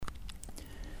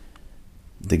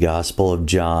The Gospel of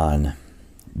John,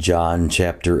 John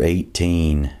chapter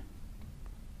 18.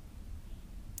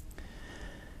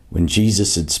 When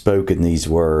Jesus had spoken these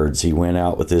words, he went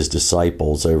out with his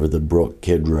disciples over the brook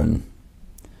Kidron,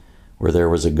 where there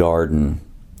was a garden,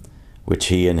 which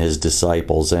he and his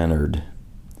disciples entered.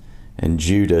 And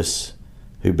Judas,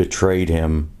 who betrayed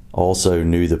him, also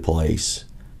knew the place,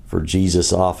 for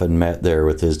Jesus often met there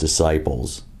with his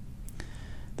disciples.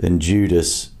 Then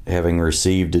Judas, having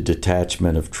received a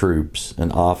detachment of troops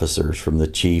and officers from the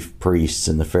chief priests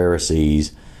and the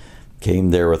Pharisees, came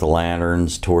there with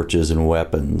lanterns, torches, and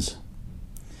weapons.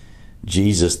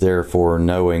 Jesus, therefore,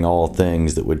 knowing all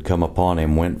things that would come upon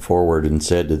him, went forward and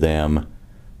said to them,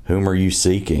 "Whom are you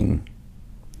seeking?"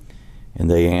 And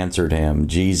they answered him,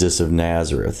 "Jesus of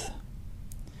Nazareth."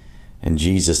 And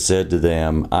Jesus said to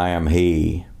them, "I am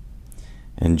he."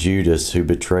 And Judas, who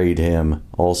betrayed him,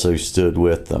 also stood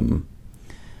with them.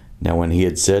 Now when he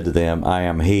had said to them, "I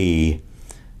am he,"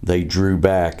 they drew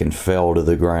back and fell to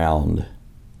the ground.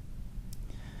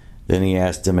 Then he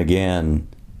asked them again,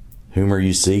 "Whom are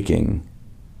you seeking?"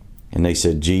 And they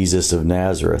said, "Jesus of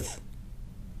Nazareth."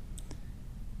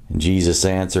 And Jesus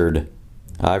answered,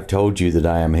 "I've told you that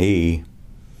I am he.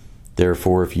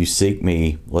 Therefore, if you seek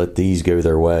me, let these go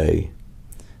their way,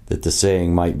 that the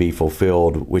saying might be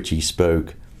fulfilled which he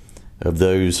spoke, 'Of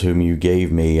those whom you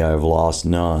gave me, I have lost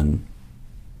none.'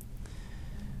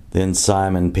 Then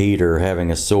Simon Peter,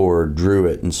 having a sword, drew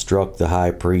it and struck the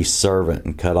high priest's servant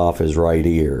and cut off his right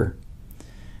ear.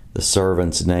 The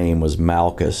servant's name was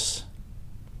Malchus.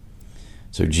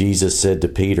 So Jesus said to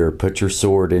Peter, 'Put your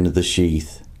sword into the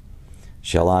sheath.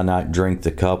 Shall I not drink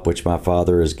the cup which my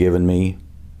Father has given me?'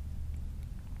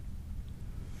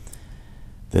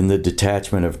 Then the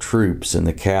detachment of troops and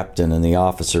the captain and the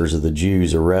officers of the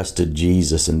Jews arrested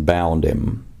Jesus and bound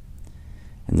him.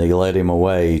 And they led him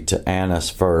away to Annas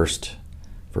first,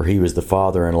 for he was the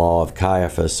father-in-law of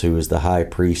Caiaphas, who was the high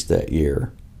priest that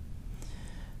year.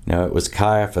 Now it was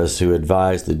Caiaphas who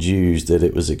advised the Jews that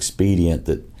it was expedient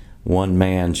that one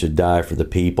man should die for the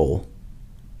people.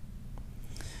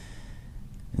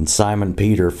 And Simon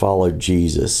Peter followed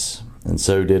Jesus, and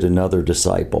so did another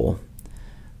disciple.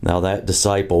 Now that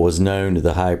disciple was known to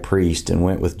the high priest and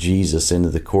went with Jesus into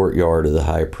the courtyard of the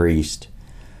high priest.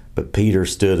 But Peter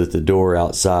stood at the door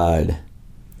outside.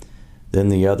 Then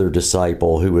the other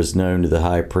disciple, who was known to the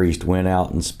high priest, went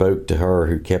out and spoke to her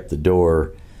who kept the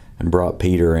door and brought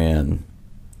Peter in.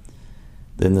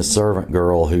 Then the servant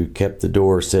girl who kept the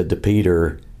door said to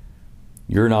Peter,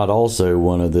 "You're not also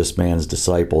one of this man's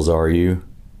disciples, are you?"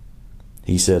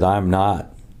 He said, "I'm not."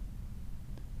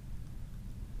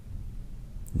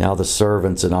 Now the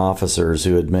servants and officers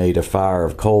who had made a fire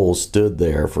of coals stood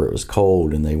there, for it was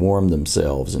cold, and they warmed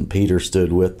themselves, and Peter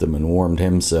stood with them and warmed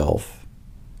himself.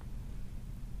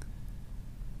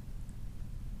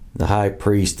 The high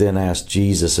priest then asked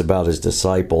Jesus about his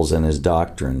disciples and his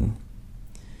doctrine.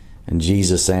 And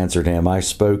Jesus answered him, "I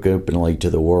spoke openly to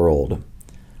the world.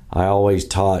 I always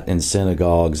taught in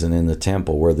synagogues and in the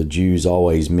temple where the Jews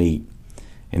always meet,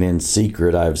 and in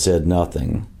secret I have said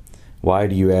nothing. Why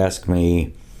do you ask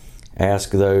me?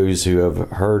 Ask those who have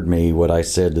heard me what I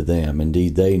said to them.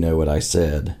 Indeed, they know what I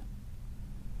said."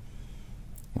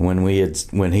 And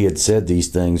when he had said these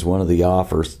things, one of the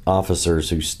officers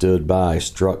who stood by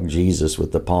struck Jesus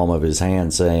with the palm of his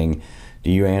hand, saying,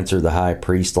 "Do you answer the high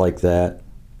priest like that?"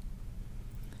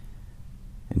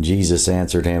 And Jesus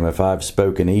answered him, "If I've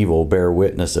spoken evil, bear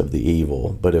witness of the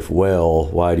evil. But if well,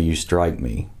 why do you strike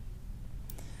me?"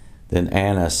 Then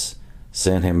Annas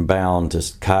sent him bound to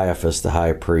Caiaphas the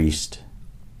high priest.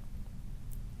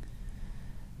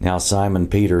 Now Simon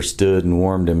Peter stood and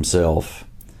warmed himself.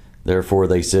 Therefore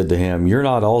they said to him, "You're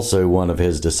not also one of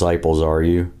his disciples, are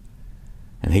you?"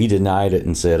 And he denied it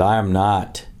and said, "I am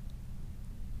not."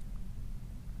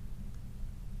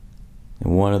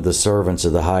 And one of the servants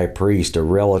of the high priest, a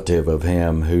relative of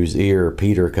him whose ear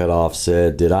Peter cut off,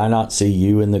 said, "Did I not see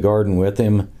you in the garden with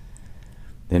him?"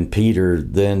 Then Peter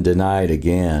then denied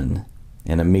again,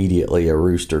 and immediately a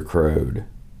rooster crowed.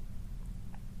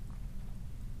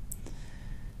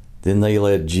 Then they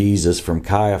led Jesus from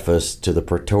Caiaphas to the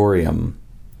praetorium,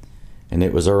 and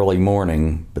it was early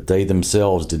morning, but they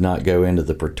themselves did not go into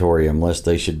the praetorium, lest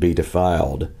they should be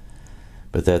defiled,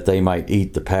 but that they might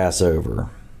eat the Passover.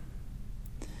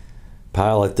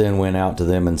 Pilate then went out to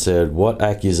them and said, "What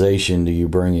accusation do you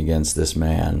bring against this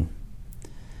man?"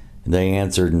 And they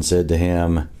answered and said to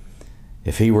him,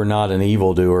 "If he were not an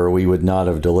evildoer, we would not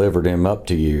have delivered him up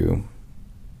to you."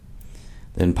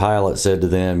 Then Pilate said to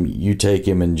them, "You take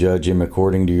him and judge him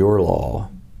according to your law."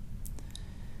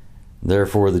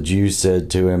 Therefore the Jews said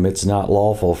to him, "It's not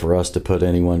lawful for us to put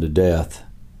anyone to death,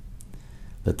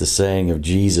 that the saying of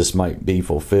Jesus might be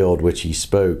fulfilled, which he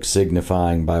spoke,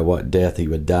 signifying by what death he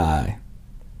would die.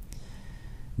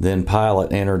 Then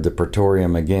Pilate entered the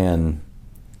praetorium again,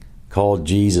 called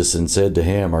Jesus, and said to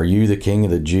him, "Are you the king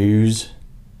of the Jews?"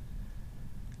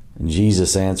 And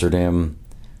Jesus answered him,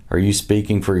 "Are you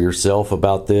speaking for yourself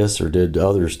about this, or did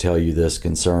others tell you this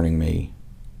concerning me?"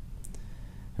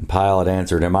 And Pilate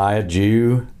answered, "Am I a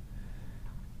Jew?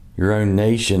 Your own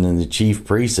nation and the chief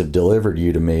priests have delivered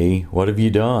you to me. What have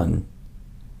you done?"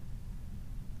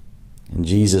 And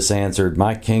Jesus answered,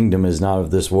 "My kingdom is not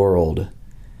of this world.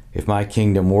 If my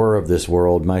kingdom were of this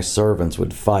world, my servants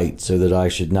would fight so that I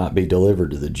should not be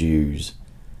delivered to the Jews.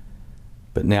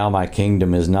 But now my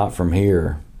kingdom is not from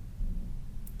here."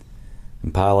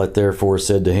 And Pilate therefore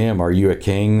said to him, "Are you a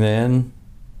king then?"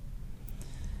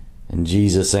 And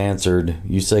Jesus answered,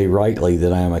 "You say rightly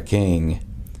that I am a king.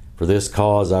 For this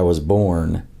cause I was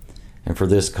born, and for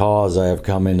this cause I have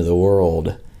come into the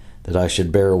world, that I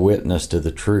should bear witness to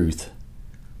the truth.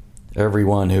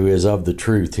 Everyone who is of the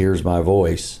truth hears my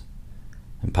voice."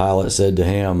 And Pilate said to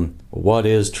him, "What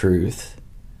is truth?"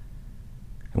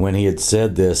 And when he had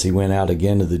said this, he went out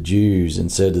again to the Jews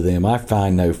and said to them, "I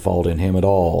find no fault in him at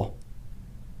all.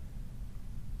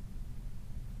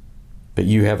 But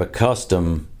you have a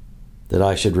custom that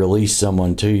I should release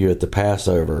someone to you at the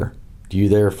Passover. Do you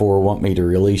therefore want me to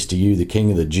release to you the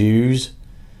King of the Jews?"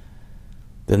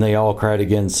 Then they all cried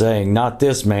again, saying, "Not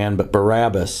this man, but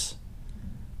Barabbas."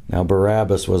 Now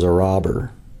Barabbas was a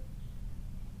robber.